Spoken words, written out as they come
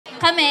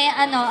kami,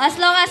 as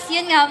long as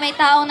yun nga, may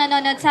taong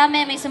nanonood sa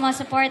amin, may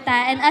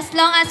sumusuporta, and as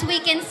long as we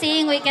can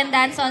sing, we can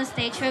dance on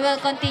stage, we will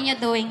continue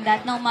doing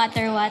that no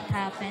matter what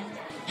happens.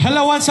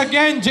 Hello once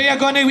again,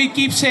 Agonoy with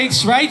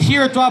Keepsakes right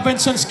here at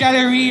Robinson's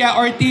Galleria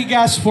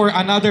Ortigas for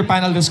another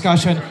panel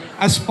discussion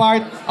as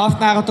part of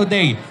Naruto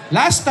Day.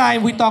 Last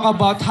time, we talked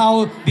about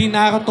how the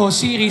Naruto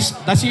series,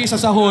 the series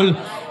as a whole,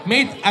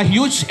 made a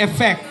huge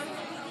effect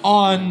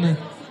on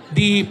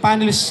the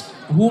panelists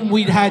whom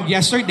we had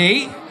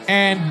yesterday.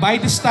 And by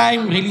this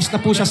time, released na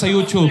po siya sa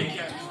YouTube.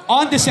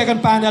 On the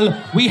second panel,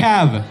 we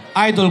have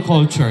idol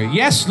culture.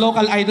 Yes,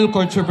 local idol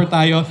culture po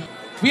tayo.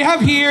 We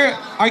have here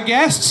our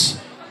guests,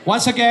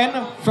 once again,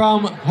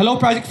 from Hello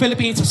Project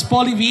Philippines,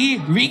 Polly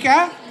V,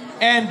 Rika,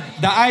 and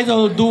the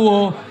idol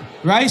duo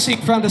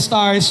rising from the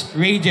stars,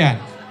 Radiant.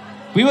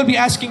 We will be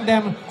asking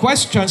them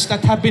questions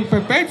that have been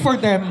prepared for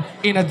them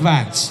in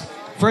advance.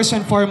 First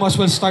and foremost,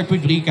 we'll start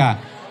with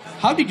Rika.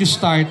 How did you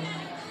start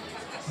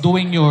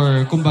doing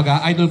your,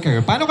 kumbaga, idol career?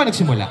 Paano ka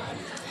nagsimula?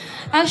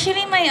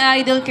 Actually, my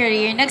idol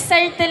career,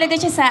 nag-start talaga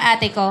siya sa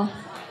ate ko.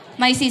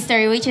 My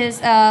sister, which is,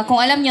 kung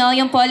alam nyo,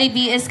 yung Poly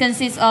B is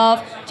consists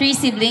of 3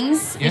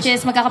 siblings, which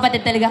is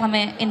magkakapatid talaga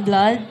kami in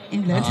blood.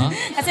 In blood?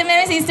 Kasi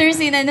meron sisters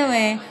in ano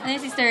eh. Ano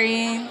yung sister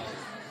in...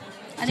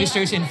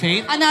 Sisters in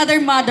faith? Another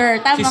mother.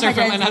 Tama Sister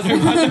ka from dyan. another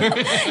mother.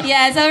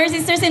 Yeah, so we're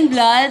sisters in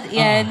blood.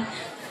 Yan.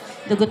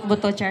 Dugot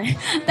buto, char.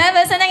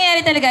 Tapos, ang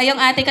nangyari talaga, yung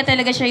ate ko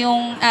talaga siya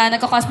yung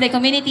nagko-cosplay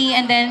community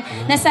and then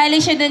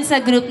nasali siya dun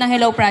sa group ng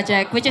Hello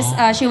Project, which is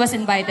she was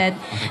invited.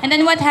 And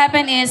then what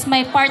happened is,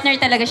 my partner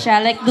talaga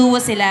siya, like duo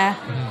sila.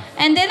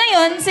 And then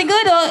ayun,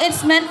 siguro,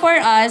 it's meant for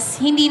us,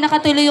 hindi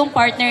nakatuloy yung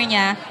partner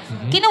niya,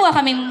 kinuha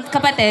kaming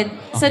kapatid.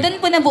 So dun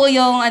po nabuo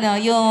yung,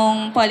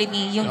 yung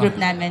Polyme, yung group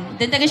namin.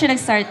 Dun talaga siya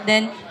nag-start.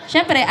 Then,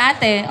 syempre,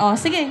 ate,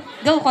 sige,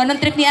 go, kung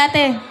anong trip ni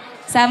ate.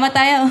 Sama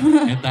tayo.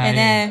 And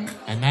then,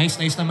 nice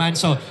naman.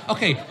 So,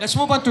 okay, let's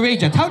move on to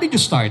Radiant. How did you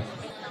start?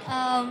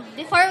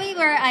 Before we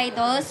were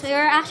idols, we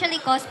were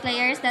actually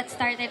cosplayers that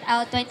started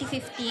out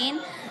 2015.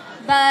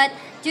 But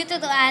due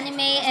to the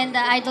anime and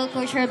the idol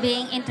culture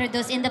being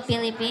introduced in the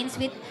Philippines,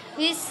 we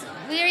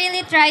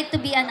really tried to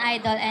be an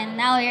idol and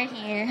now we're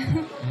here.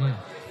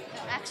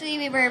 Actually,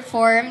 we were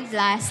formed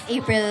last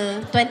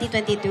April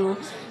 2022,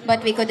 but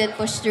we couldn't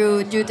push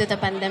through due to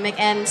the pandemic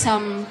and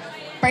some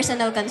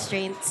personal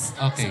constraints.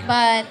 Okay.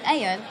 But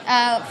ayun,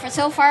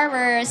 so far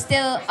we're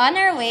still on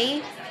our way.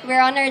 We're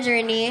on our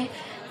journey.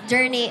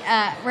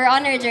 We're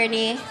on our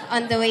journey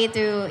on the way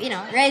to,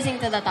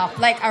 rising to the top,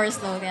 like our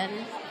slogan.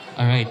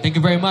 All right, thank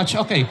you very much.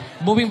 Okay,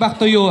 moving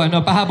back to you,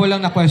 pahabol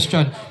lang na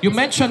question. You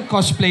mentioned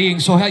cosplaying,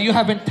 so you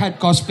haven't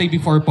had cosplay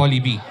before, Poly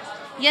B?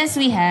 yes,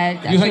 we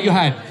had. You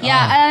had?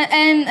 Yeah,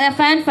 and a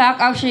fun fact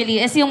actually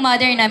is yung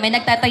mother namin,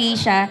 nagtatayi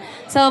siya.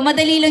 So,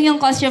 madali lang yung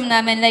costume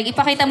namin. Like,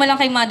 ipakita mo lang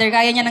kay mother,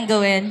 kaya niya nang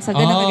gawin. So,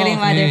 ganun kagaling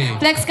yung mother.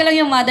 Flex ko lang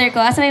yung mother ko.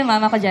 Asa yung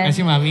mama ko dyan? Ay,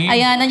 si mami?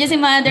 Ayan, nandiyan si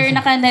mother,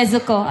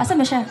 naka-Nezuko. Asa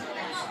ba siya?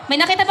 May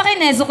nakita pa kay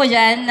Nezuko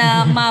dyan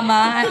na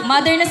mama.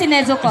 Mother na si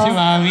Nezuko. Si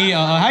mami,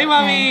 oo. Hi,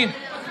 mami!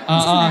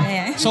 Oo.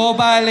 So,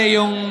 bale,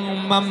 yung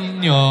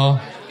mom nyo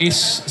is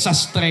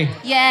sastre.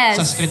 Yes.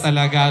 Sastre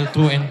talaga,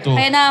 true and true.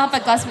 Kaya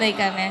nakakapag-cosplay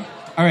kami.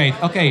 Alright,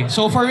 okay.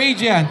 So, for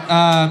Radiant,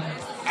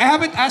 I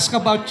haven't asked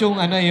about yung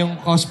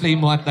cosplay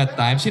mo at that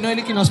time. Sino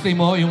yung kinosplay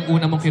mo? Yung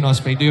una mong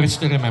kinosplay? Do you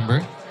still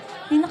remember?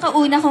 Yung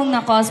nakauna kong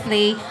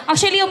na-cosplay.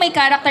 Actually, yung may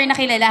character na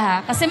kilala ha.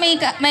 Kasi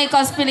may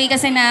cosplay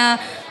kasi na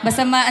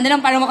basta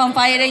lang parang mukhang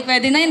fire,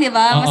 pwede na yun, di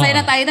ba? Masaya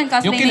na tayo doon,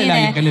 cosplay yung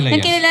kilala, na yun.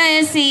 Yung kilala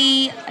is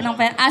si,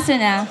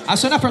 Asuna.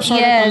 Asuna from Sword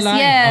Art Online?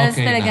 Yes,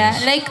 okay, talaga.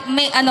 Nice. Like,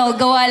 may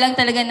gawa lang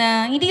talaga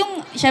na, hindi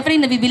yung, syempre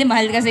yung nabibili,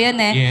 mahal kasi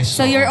yun eh. Yes,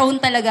 so, your own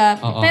talaga.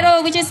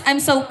 Pero which is, I'm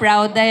so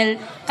proud dahil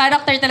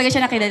character talaga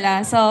siya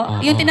nakilala. So,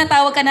 yung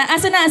tinatawag ka na,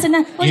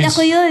 Asuna, uy,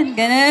 ako yun.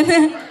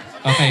 Ganun.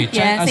 Okay.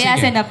 Yeah, si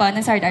Asuna po,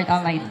 ng Sword Art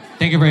Online.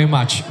 Thank you very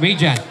much.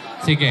 Radiant,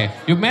 sige.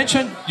 You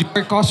mentioned you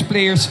were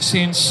cosplayers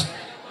since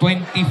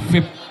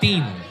 2015.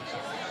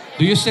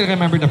 Do you still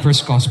remember the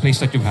first cosplays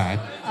that you've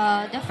had?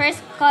 The first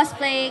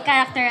cosplay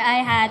character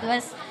I had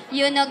was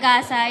Yuno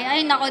Gasay.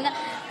 Ay, naku,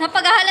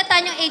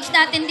 napaghahalata yung age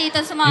natin dito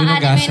sa mga Yuno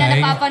anime na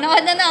Gasay?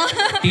 napapanood.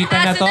 Tita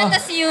na to? Asuna,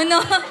 tas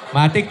Yuno.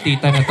 Matik,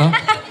 tita na to?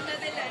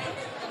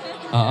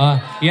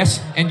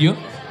 Yes, and you?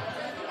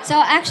 So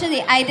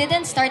actually, I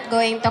didn't start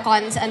going to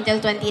cons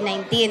until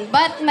 2019.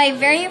 But my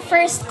very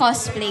first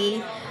cosplay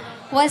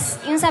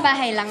was yung sa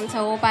bahay lang.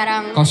 So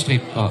parang...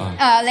 Cosplay,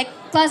 like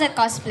closet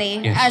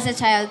cosplay as a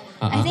child.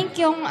 I think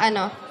yung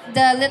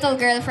the little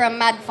girl from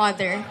Mad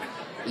Father.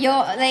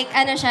 Like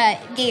siya,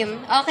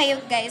 game. Okay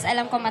guys,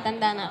 alam ko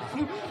matanda na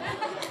ako.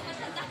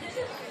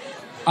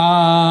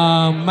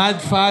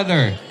 Mad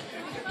Father.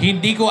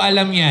 Hindi ko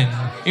alam yan.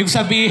 Ibig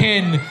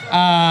sabihin,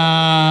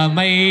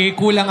 may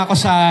kulang ako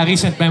sa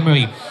recent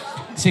memory.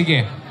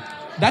 Sige.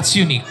 That's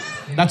unique.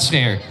 That's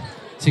rare.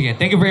 Sige.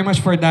 Thank you very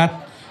much for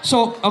that.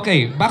 So,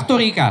 okay. Back to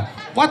Rika.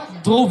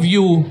 What drove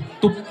you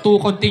to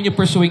continue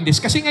pursuing this?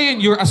 Kasi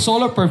ngayon, you're a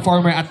solo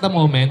performer at the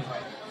moment.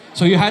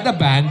 So you had a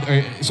band,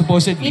 or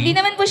supposedly... Hindi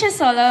naman po siya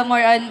solo,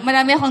 more on,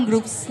 marami akong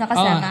groups na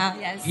kasama.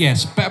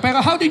 Yes. Pero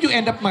how did you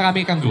end up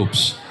marami kang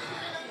groups?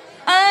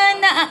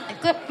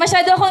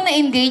 Masyado akong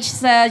na-engage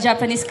sa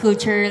Japanese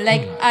culture.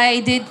 Like,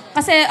 I did,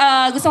 kasi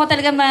gusto ko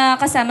talaga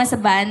makasama sa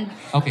band.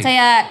 Okay.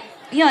 Kaya,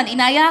 yun,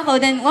 inaya ako.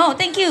 Then, wow,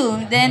 thank you.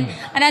 Then,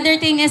 another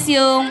thing is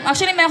yung,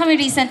 actually, meron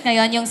kami recent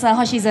ngayon, yung sa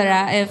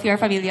Hoshizora, if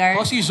you're familiar.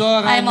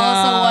 Hoshizora I'm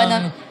also one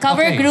of,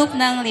 cover Okay. group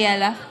ng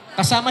Liela.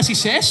 Kasama si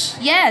Ses?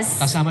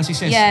 Yes. Kasama si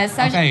Ses? Yes.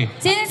 Okay.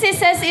 Since si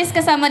Ses is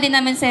kasama din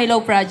namin sa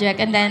Hello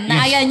Project, and then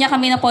naaya niya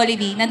kami na Poly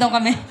B. Nandun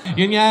kami.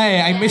 Yun nga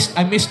eh.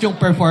 I missed yung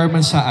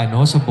performance sa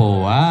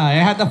BOA.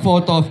 I had a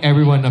photo of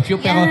every one of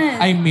you, pero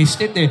Yes. I missed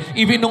it eh.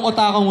 Even nung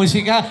Otakong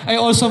Musika, I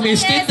also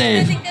missed it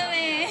eh. Yes,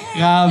 kami.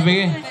 Grabe.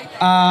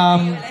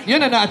 Yun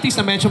na, at least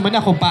na-mention mo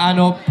na kung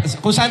paano,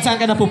 kung saan-saan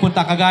ka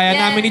napupunta. Kagaya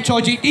namin ni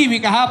Choji TV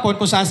kahapon,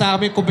 kung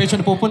saan-saan kami convention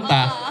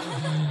napupunta.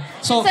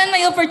 So, Saan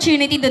may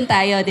opportunity, doon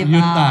tayo, di ba?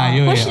 Yun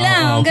tayo Push eh.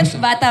 lang, Oo, hanggat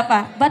push. bata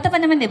pa. Bata pa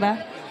naman, di ba?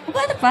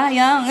 Bata pa,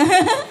 young.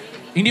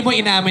 hindi mo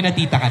inaamin na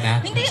tita ka na?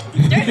 Hindi.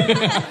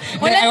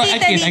 Walang I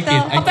tita kid. dito.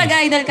 Kapag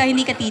idol ka,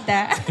 hindi ka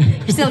tita.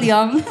 You're still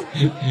young.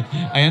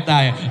 Ayan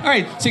tayo.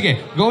 Alright,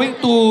 sige. Going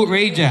to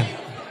Radiant.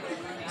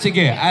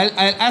 Sige,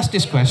 I'll ask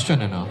this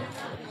question, ano?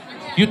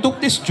 You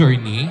took this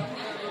journey.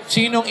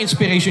 Sinong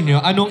inspiration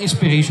nyo? Anong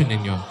inspiration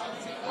ninyo?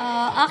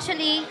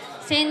 Actually,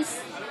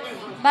 since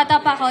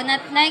bata pa ako,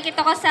 nakikita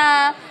ko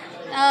sa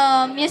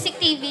music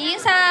TV, yung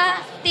sa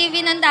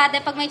TV nun dati,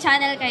 pag may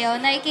channel kayo,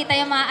 nakikita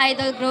yung mga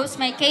idol groups,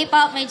 may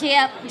K-pop, may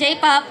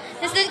Jpop.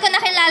 Tapos doon ko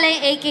nakilala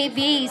yung AKB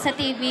sa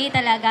TV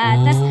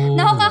talaga. Tapos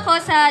nahook ako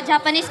sa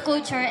Japanese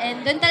culture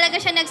and doon talaga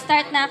siya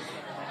nag-start na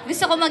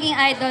gusto ko maging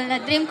idol, na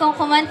dream kong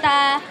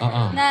kumanta,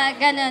 na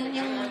ganun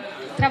yung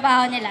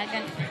trabaho nila.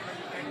 Ganun.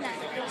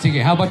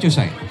 Sige, how about you,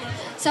 Sai?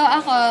 So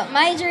ako,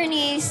 my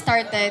journey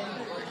started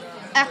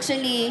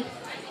actually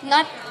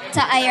not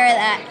sa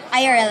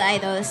IRL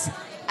idols.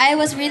 I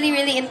was really,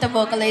 really into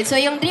Vocaloid. So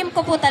yung dream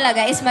ko po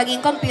talaga is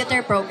maging computer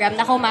program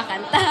na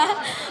kumakanta.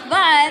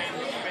 But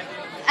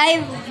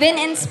I've been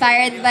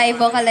inspired by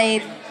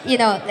Vocaloid, you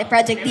know, the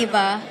Project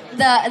Diva,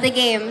 the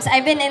games.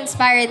 I've been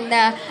inspired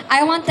na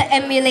I want to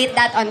emulate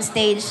that on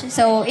stage.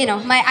 So, you know,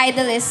 my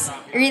idol is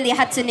really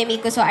Hatsune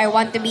Miku, so I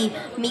want to be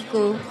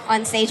Miku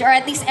on stage, or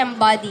at least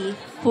embody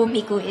who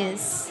Miku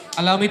is.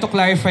 Allow me to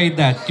clarify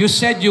that. You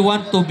said you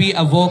want to be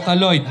a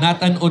Vocaloid,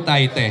 not an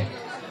Utaite.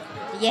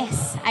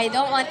 Yes, I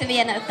don't want to be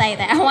an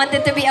Utaite. I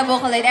wanted to be a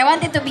Vocaloid. I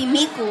wanted to be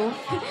Miku.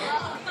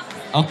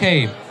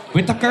 Okay.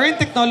 With the current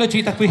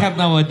technology that we have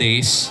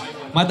nowadays,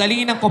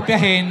 madali nang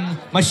kopyahin,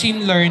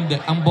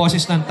 machine-learned ang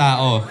boses ng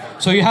tao.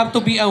 So you have to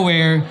be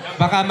aware,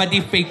 baka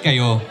ma-deepfake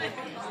kayo.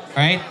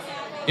 Right?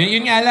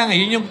 Yun nga lang.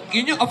 Yun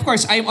yung, of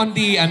course, I'm on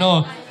the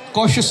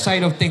cautious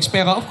side of things.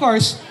 Pero of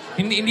course,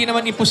 hindi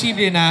naman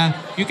imposible na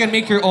you can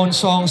make your own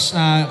songs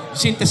na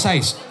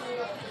synthesized.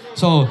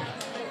 So,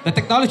 the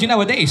technology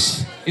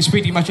nowadays is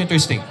pretty much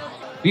interesting.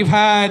 We've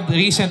had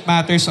recent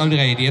matters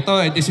already.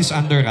 This is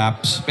under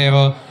wraps.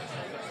 Pero,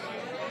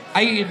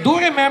 I do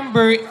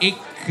remember a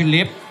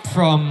clip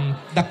from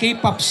the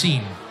K-pop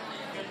scene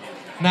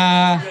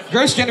na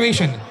Girls'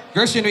 Generation.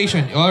 Girls'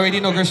 Generation. You already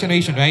know Girls'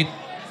 Generation, right?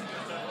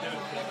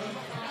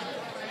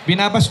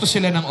 Binabasto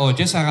sila ng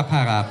audience sa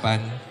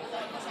harap-harapan.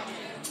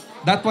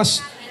 That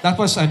was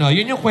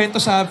yun yung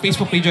kwento sa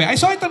Facebook page. I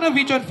saw it on a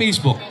video on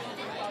Facebook.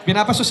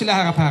 Binabasto sila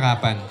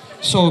harap-harapan.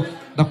 So,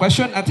 the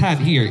question at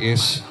hand here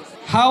is,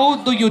 how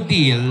do you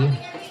deal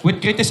with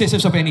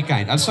criticisms of any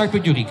kind? I'll start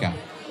with Eureka.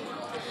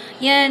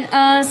 Yan,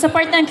 sa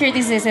part ng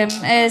criticism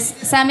is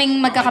sa aming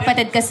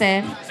magkakapatid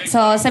kasi. So,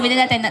 sabihin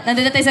natin,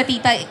 nandun na tayo sa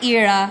tita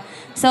era.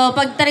 So,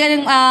 pag talaga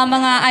ng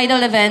mga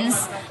idol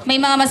events,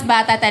 may mga mas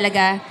bata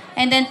talaga.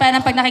 And then,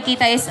 parang pag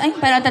nakikita is, ay,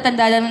 parang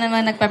tatanda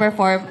naman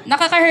nagpa-perform.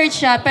 Nakaka-hurt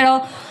siya,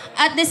 pero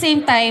at the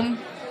same time,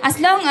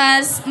 as long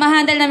as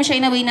ma-handle namin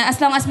siya in a way na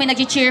as long as may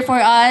nag-cheer for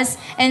us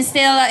and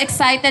still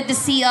excited to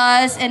see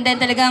us and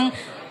then talagang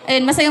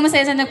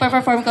masaya-masaya sa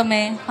nagpa-perform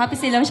kami. Happy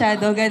sila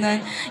masyado,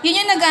 ganun. Yun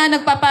yung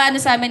nagpapaano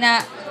sa amin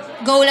na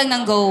go lang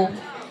ng go.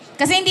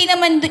 Kasi hindi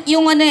naman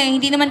yung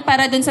hindi naman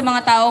para dun sa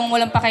mga taong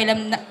walang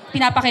pakialam na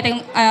pinapakita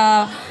yung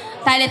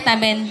talent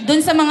namin. Dun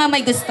sa mga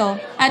may gusto.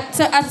 At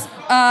so,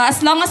 as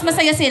long as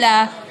masaya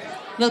sila,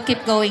 we'll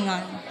keep going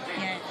on.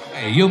 Yeah.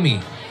 Hey, Yumi.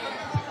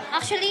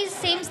 Actually,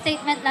 same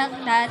statement lang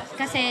that.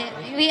 Kasi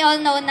we all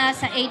know na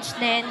sa age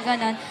din,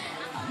 gano'n.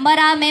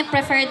 Marami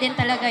prefer din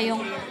talaga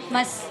yung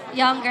mas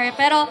younger.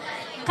 Pero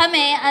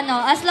kami,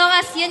 as long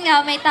as yun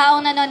nga, may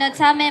taong nanonood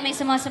sa amin, may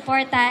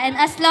sumusuporta, and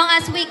as long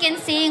as we can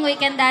sing, we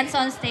can dance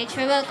on stage,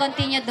 we will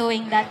continue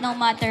doing that no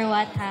matter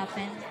what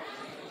happens.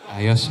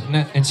 Ayos.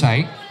 And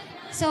Sai?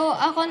 So,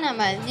 ako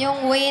naman,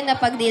 yung way na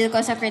pag-deal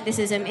ko sa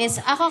criticism is,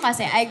 ako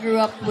kasi, I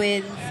grew up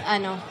with,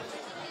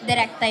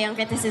 direkta yung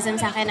criticism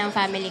sa akin ng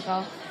family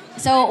ko.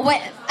 So,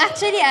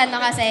 actually,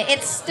 kasi,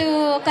 it's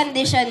to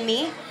condition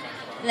me.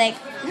 Like,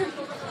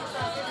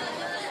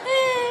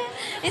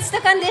 It's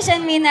to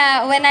condition me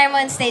na when I'm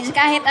on stage,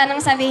 kahit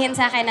anong sabihin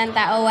sa akin ng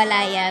tao,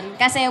 wala yan.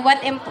 Kasi what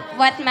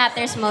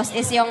matters most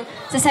is yung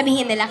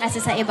sasabihin nila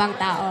kasi sa ibang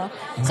tao.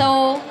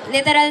 So,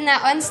 literal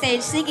na on stage,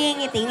 sige,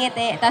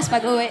 ngiti-ngiti. Tapos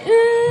pag uwi,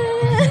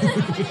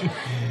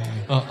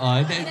 Oo.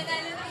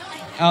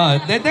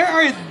 There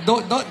are,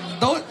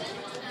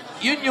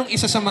 yun yung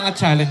isa sa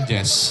mga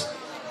challenges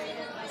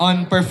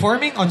on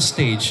performing on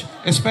stage,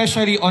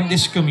 especially on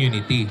this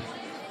community.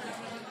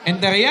 And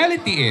the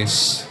reality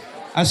is,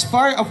 as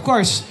far, of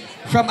course,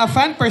 from a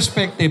fan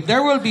perspective,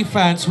 there will be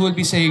fans who will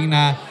be saying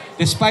na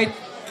despite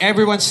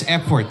everyone's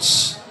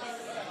efforts,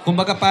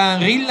 kumbaga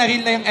parang real na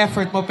yung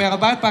effort mo, pero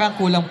bakit parang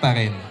kulang pa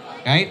rin?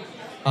 Right?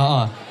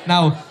 Oo.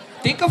 Now,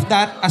 think of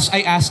that as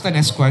I ask the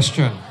next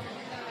question.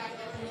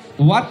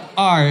 What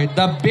are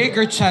the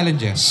bigger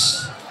challenges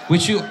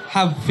which you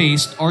have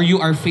faced or you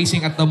are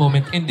facing at the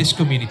moment in this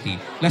community?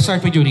 Let's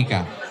start with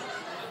Eureka.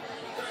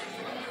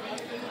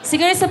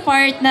 Siguro sa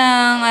part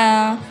ng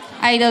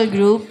idol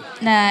group,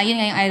 na yun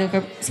nga yung idol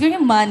group, siguro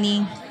yung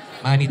money.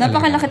 Money talaga.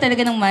 Napakalaki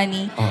talaga ng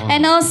money. Oo.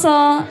 And also,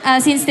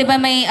 since diba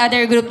may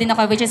other group din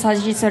ako, which is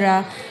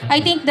Hajisura,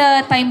 I think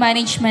the time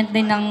management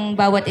din ng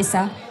bawat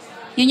isa.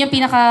 Yun yung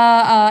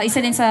isa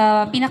din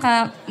sa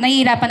pinaka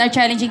nahihirapan or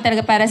challenging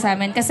talaga para sa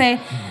amin. Kasi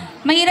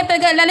mahirap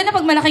talaga, lalo na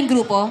pag malaking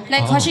grupo.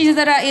 Like,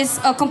 Hashizara is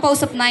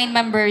composed of 9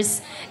 members.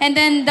 And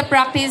then, the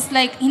practice,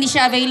 like, hindi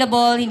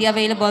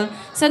available.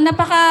 So,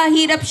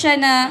 napakahirap siya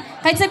na,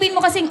 kahit sabihin mo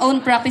kasing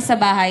own practice sa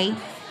bahay,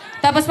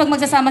 tapos pag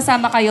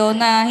magsasama-sama kayo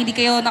na hindi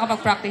kayo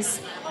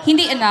nakapag-practice,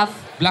 hindi enough.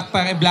 Blocking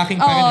pa rin.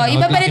 Oo, ano?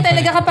 iba pa rin Blocking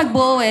talaga kapag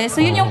buo eh.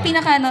 So yun yung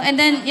pinaka And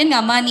then, yun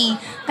nga, money.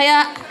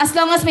 Kaya as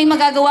long as may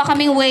magagawa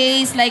kaming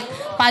ways, like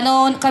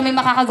paano kami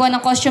makakagawa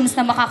ng costumes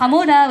na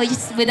makakamura, which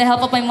is with the help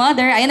of my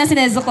mother. Ayan na si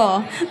Nezo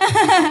ko.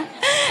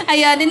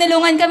 Ayan,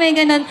 dinulungan kami,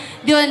 ganun.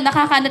 Yun,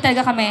 nakakaano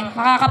talaga kami.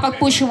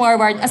 Makakapag-push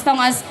forward. As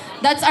long as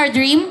that's our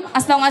dream,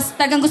 as long as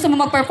talagang gusto mo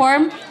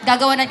mag-perform,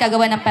 gagawa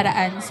ng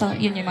paraan. So,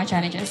 yun yung mga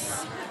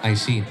challenges. I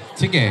see.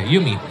 Sige,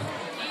 Yumi.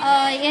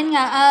 Yun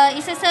nga,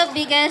 isa sa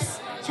biggest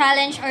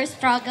challenge or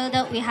struggle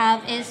that we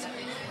have is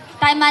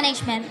time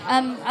management.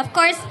 Of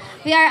course,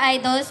 we are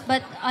idols,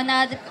 but on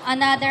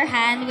another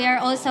hand, we are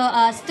also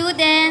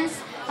students.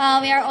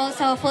 We are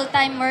also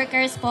full-time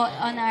workers po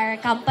on our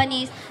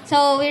companies.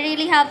 So we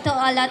really have to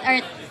allot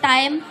our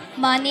time,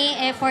 money,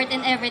 effort,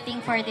 and everything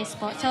for this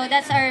po. So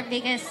that's our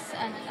biggest.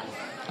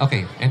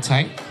 Okay, and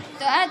Sai?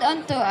 To add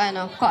on to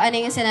kung ano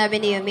yung sinabi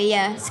ni Yumi,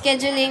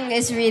 scheduling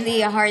is really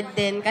hard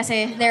din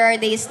kasi there are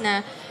days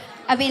na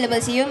available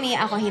si Yumi,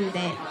 ako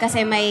hindi.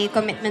 Kasi may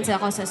commitments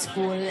ako sa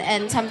school.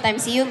 And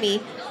sometimes si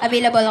Yumi,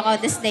 available ako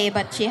this day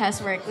but she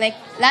has work. Like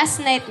last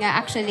night nga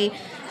actually,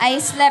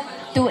 I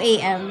slept 2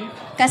 a.m.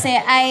 Kasi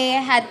I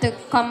had to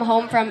come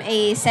home from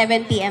a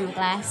 7 p.m.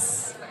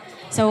 class.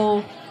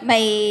 So,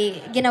 may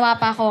ginawa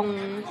pa akong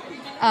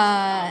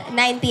 9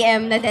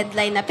 p.m. na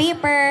deadline na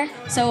paper.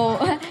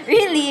 So,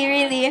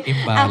 really,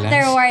 imbalance.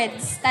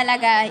 Afterwards,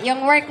 talaga,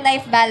 yung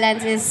work-life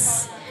balance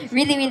is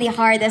really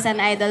hard as an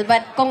idol.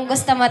 But kung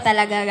gusto mo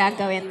talaga,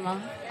 gagawin mo.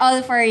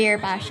 All for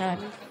your passion.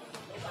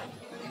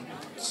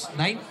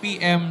 9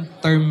 p.m.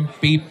 term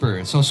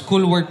paper. So,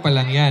 schoolwork pa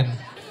lang yan.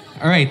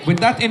 Alright, with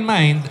that in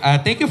mind,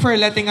 thank you for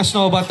letting us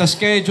know about the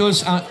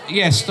schedules.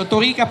 Yes, to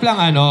recap lang,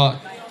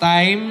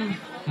 time,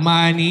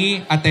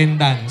 money,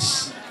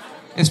 attendance.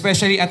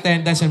 Especially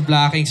attendance and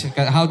blocking.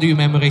 How do you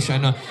memorize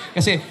yung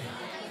Kasi,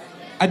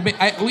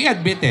 we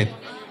admit it.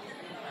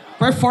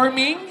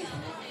 Performing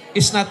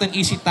is not an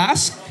easy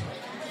task.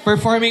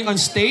 Performing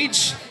on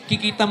stage,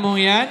 kikita mo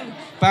yan.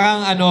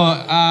 Parang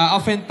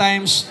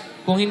oftentimes,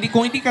 kung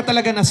hindi ka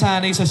talaga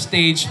nasanay sa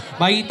stage,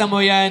 makita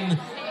mo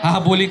yan,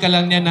 hahabulin ka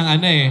lang yan ng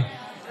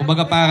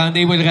kumbaga parang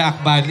they will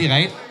react badly,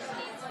 right?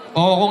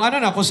 O kung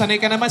kung sanay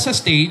ka naman sa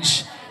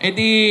stage,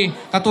 edi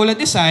katulad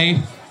ni Sai,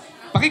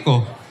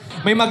 pakiko.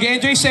 May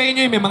mag-enjoy sa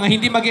inyo, may mga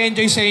hindi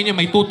mag-enjoy sa inyo,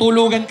 may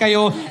tutulugan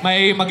kayo,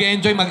 may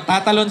mag-enjoy,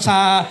 magtatalon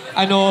sa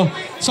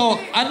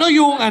So,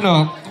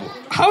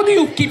 how do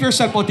you keep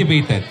yourself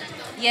motivated?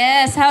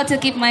 Yes, how to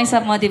keep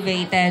myself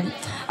motivated.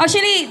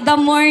 Actually, the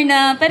more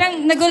na,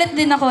 parang nagulat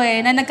din ako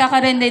na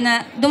nagkakaroon din na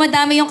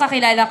dumadami yung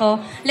kakilala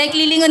ko. Like,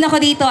 lilingon ako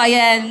dito,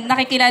 ayan,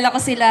 nakikilala ko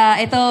sila.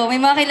 Ito, may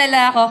mga kilala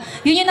ako.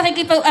 Yun yung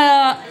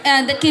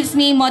that keeps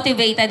me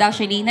motivated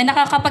actually. Na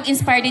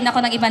nakakapag-inspire din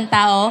ako ng ibang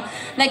tao.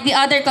 Like the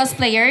other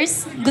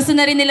cosplayers, gusto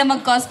na rin nila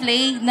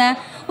mag-cosplay na,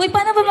 uy,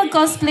 paano ba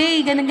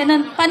mag-cosplay?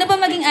 Ganon. Paano ba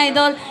maging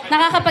idol?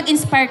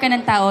 Nakakapag-inspire ka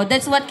ng tao.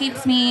 That's what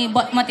keeps me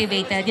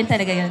motivated. Yun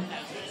talaga yun.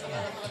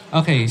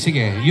 Okay,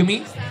 sige.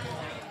 Yumi?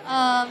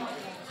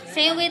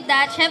 Same with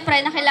that,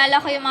 syempre,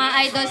 nakilala ko yung mga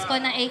idols ko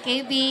ng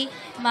AKB,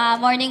 mga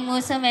Morning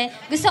Musume.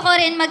 Gusto ko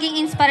rin maging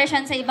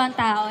inspiration sa ibang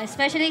tao,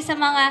 especially sa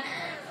mga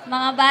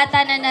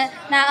bata na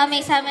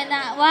na-amaze sa amin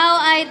na,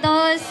 wow,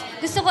 idols,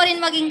 gusto ko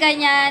rin maging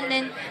ganyan.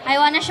 Then, I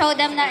wanna show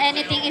them na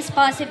anything is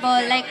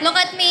possible. Like, look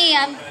at me,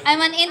 I'm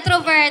an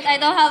introvert, I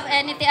don't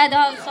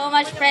have so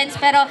much friends,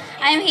 pero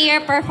I'm here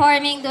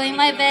performing, doing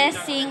my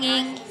best,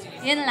 singing,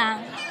 yun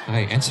lang.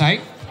 Okay, and Sai?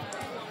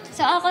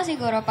 So ako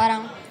siguro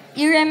parang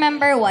you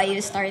remember why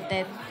you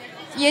started.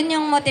 Yun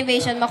yung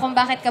motivation mo kung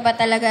bakit ka ba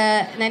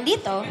talaga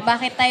nandito,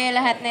 bakit tayo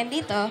lahat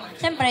nandito.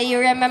 Siyempre, you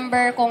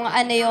remember kung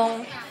ano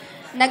yung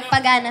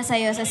nagpagana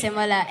sa'yo sa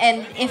simula.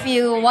 And if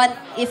you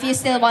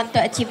still want to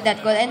achieve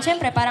that goal. And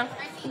siyempre, parang,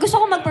 gusto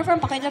ko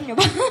mag-perform, pakialam nyo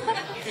ba?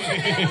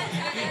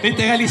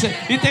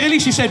 literally,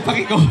 she said,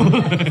 pakiko.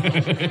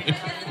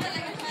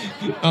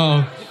 Oh.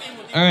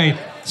 Alright.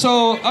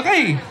 So,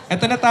 okay.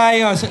 Ito na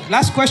tayo.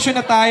 Last question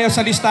na tayo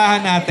sa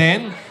listahan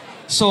natin.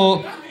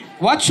 So,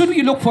 what should we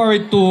look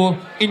forward to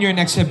in your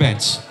next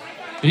events?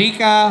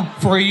 Rika,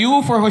 for you,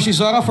 for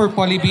Hoshizora, for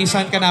Polyb,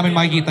 saan ka namin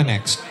makikita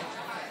next?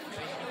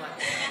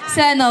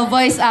 Sa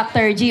voice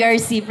actor,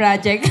 GRC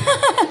project.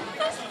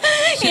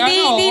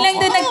 Hindi lang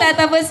doon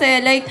nagtatapos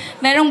eh. Like,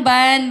 merong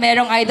band,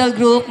 merong idol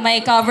group, may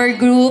cover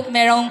group,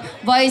 merong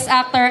voice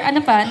actor,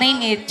 ano pa,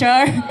 name it,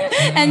 char,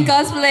 and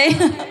cosplay.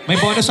 May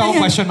bonus akong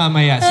question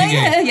mamaya.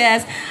 Sige.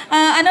 Yes.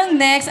 Anong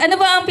next? Ano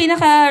ba ang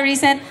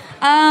pinaka-recent?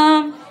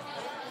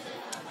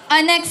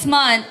 Next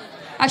month,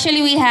 actually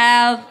we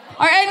have,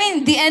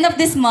 the end of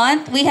this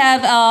month, we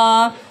have,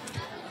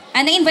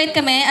 na-invite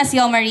kami as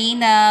Yomari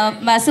na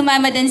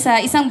sumama din sa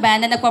isang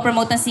band na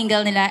nagpo-promote ng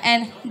single nila.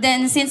 And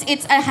then, since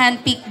it's a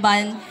hand-picked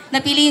band,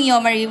 napili yung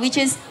Yomari, which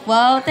is,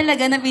 wow,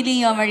 talaga napili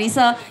yung Yomari.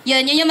 So,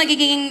 yun yung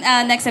magiging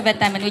next event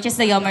namin, which is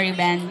the Yomari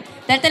band.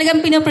 Dahil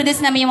talagang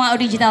pinoproduce namin yung mga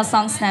original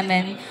songs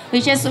namin,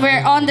 which is,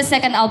 we're on the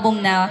second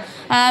album now.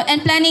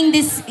 And planning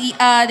this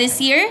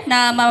year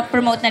na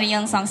ma-promote na rin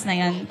yung songs na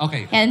yun.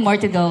 Okay. And more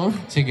to go.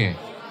 Sige.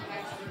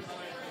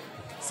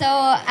 So,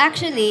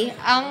 actually,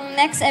 ang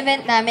next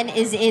event namin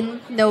is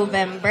in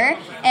November.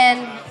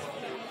 And,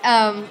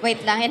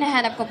 wait lang,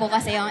 hinahanap ko po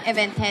kasi yung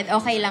event head.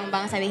 Okay lang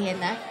bang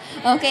sabihin na?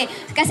 Okay.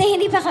 Kasi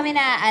hindi pa kami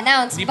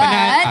na-announce. Hindi pa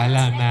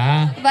alam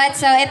na. But,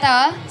 so, ito,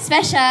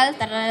 special.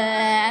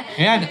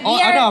 Ayan.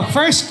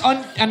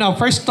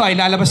 First to,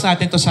 ilalabas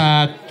natin to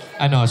sa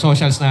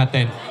socials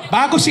natin.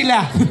 Bago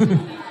sila.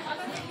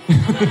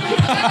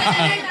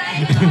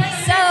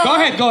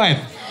 Go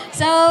ahead.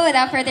 So,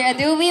 without further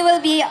ado, we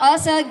will be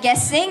also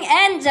guessing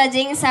and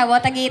judging sa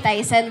Watergate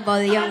Tyson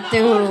Volume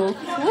 2. Woo!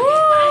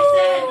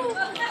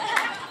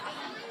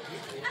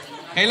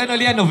 Kailan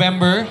uli yan?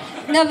 November?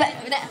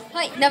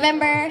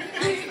 November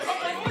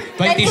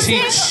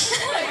 26.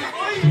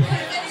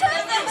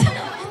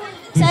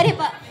 Sorry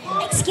po.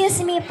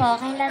 Excuse me po,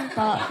 kailan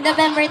po?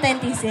 November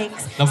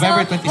 26.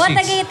 November 26. So,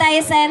 Watergate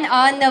Tyson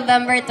on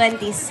November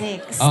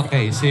 26.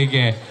 Okay,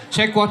 sige.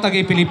 Check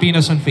Watergate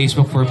Pilipinas on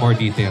Facebook for more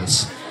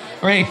details.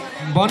 Alright,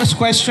 bonus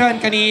question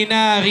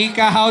kanina.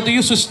 Rika, how do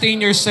you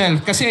sustain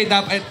yourself? Kasi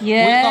dapat, we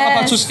talk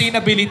about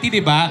sustainability, di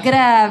ba?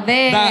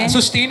 Grabe.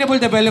 Sustainable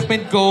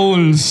development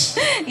goals.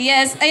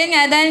 Yes, ayun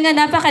nga, dahil nga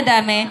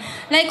napakadami.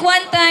 Like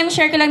one time,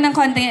 share ko lang ng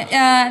konti,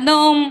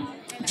 noong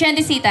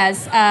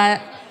Chendesitas,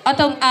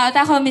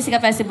 Otaku Music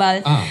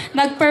Festival,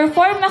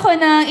 nag-perform ako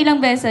ng ilang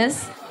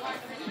beses.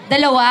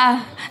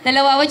 Dalawa,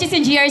 which is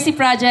yung GRC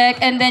project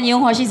and then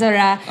yung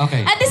Hoshizora.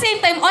 Okay. At the same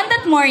time, on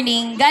that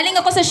morning, galing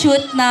ako sa shoot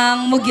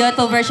ng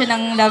Mugyoto version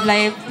ng Love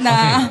Live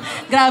na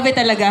grabe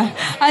talaga.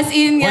 As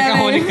in,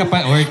 Workaholic ka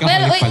pa. Wait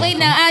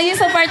na. Yung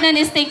sa partner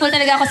is thankful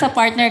talaga ako sa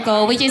partner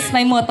ko, which is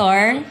my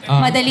motor.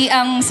 Madali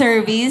ang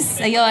service.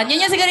 Ayun.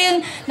 Yun yung siguro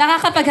yung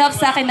nakakapag-help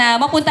sa akin na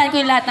mapuntahan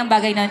ko yung lahat ng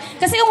bagay nun.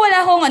 Kasi kung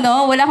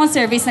wala akong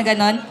service na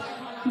ganon,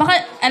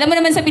 baka, alam mo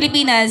naman sa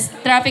Pilipinas,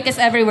 traffic is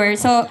everywhere.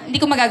 So, hindi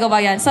ko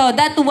magagawa yan. So,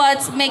 that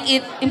what make it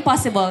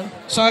impossible.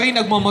 Sorry,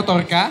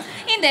 nagmomotor ka?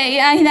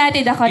 Hindi,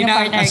 hinahatid ako ng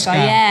partner ko. Ka.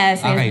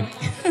 Yes. Okay.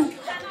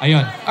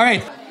 Ayun.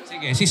 Alright.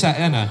 Sige,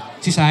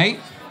 si Sai?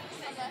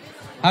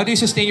 How do you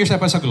sustain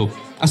yourself as a group?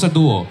 As a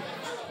duo?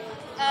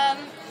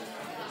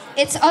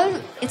 It's all,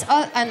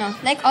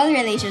 like all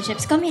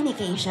relationships,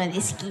 communication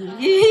is key.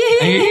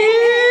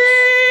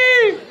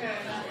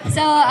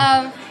 So,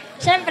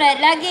 syempre,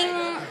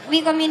 laging we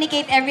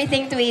communicate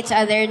everything to each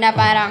other na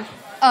parang,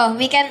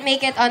 we can't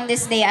make it on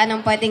this day,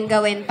 anong pwedeng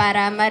gawin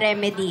para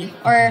ma-remedy?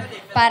 Or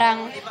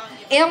parang,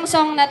 yung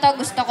song na to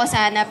gusto ko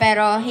sana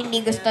pero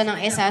hindi gusto ng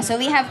isa. So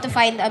we have to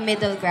find a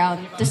middle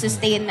ground to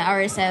sustain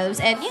ourselves.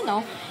 And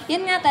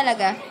yun nga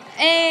talaga.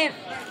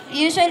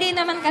 Usually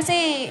naman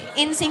kasi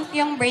in sync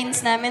yung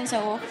brains namin,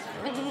 so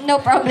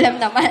no problem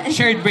naman.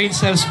 Shared brain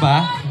cells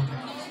ba?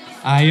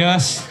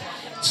 Ayos.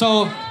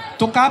 So,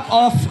 to cap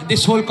off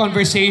this whole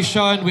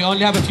conversation, we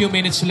only have a few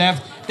minutes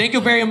left. Thank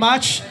you very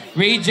much,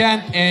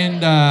 Radiant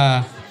and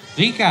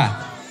Rika.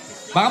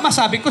 Baka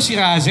masabi ko si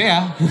Raze,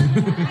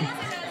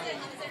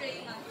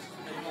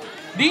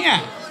 Di nga.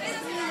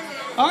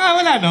 O nga,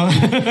 wala, no?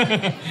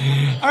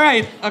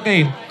 Alright,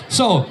 okay.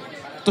 So,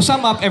 to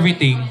sum up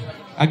everything,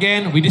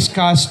 again, we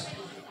discussed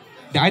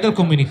the idol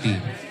community.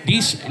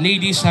 These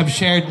ladies have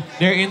shared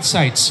their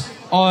insights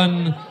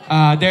on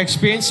their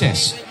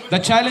experiences, the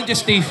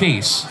challenges they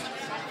face,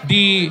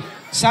 the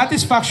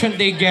satisfaction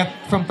they get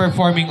from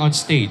performing on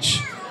stage.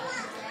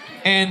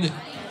 And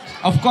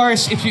of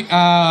course, if you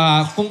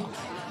kung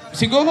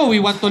siguro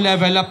we want to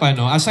level up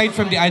aside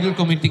from the idol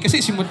community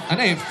kasi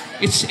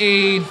it's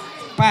a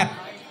path.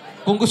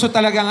 Kung gusto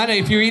talagang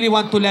if you really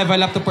want to level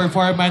up the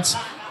performance,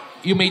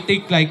 you may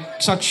take like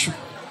such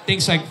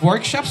things like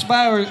workshops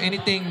ba or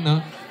anything,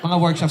 no? Mga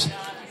workshops.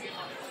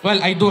 Well,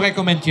 I do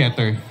recommend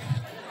theater.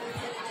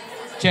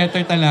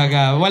 Theater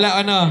talaga.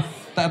 Wala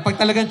pag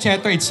talagang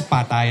theater, it's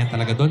patayan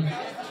talaga doon.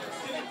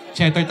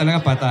 Theater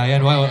talaga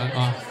patayan. Wow,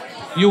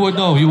 you would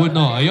know.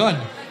 Ayun.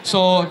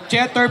 So,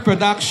 theater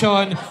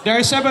production, there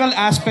are several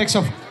aspects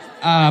of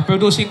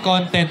producing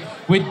content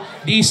with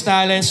these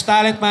talents,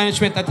 talent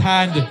management at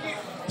hand.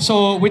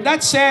 So, with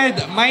that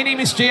said, my name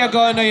is Jay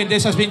Agonoy and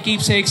this has been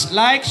Keepsakes.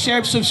 Like,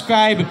 share,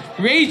 subscribe.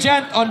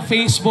 Radiant on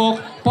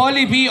Facebook.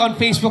 Polly B on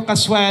Facebook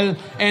as well.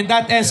 And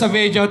that ends the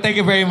video. Thank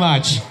you very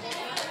much.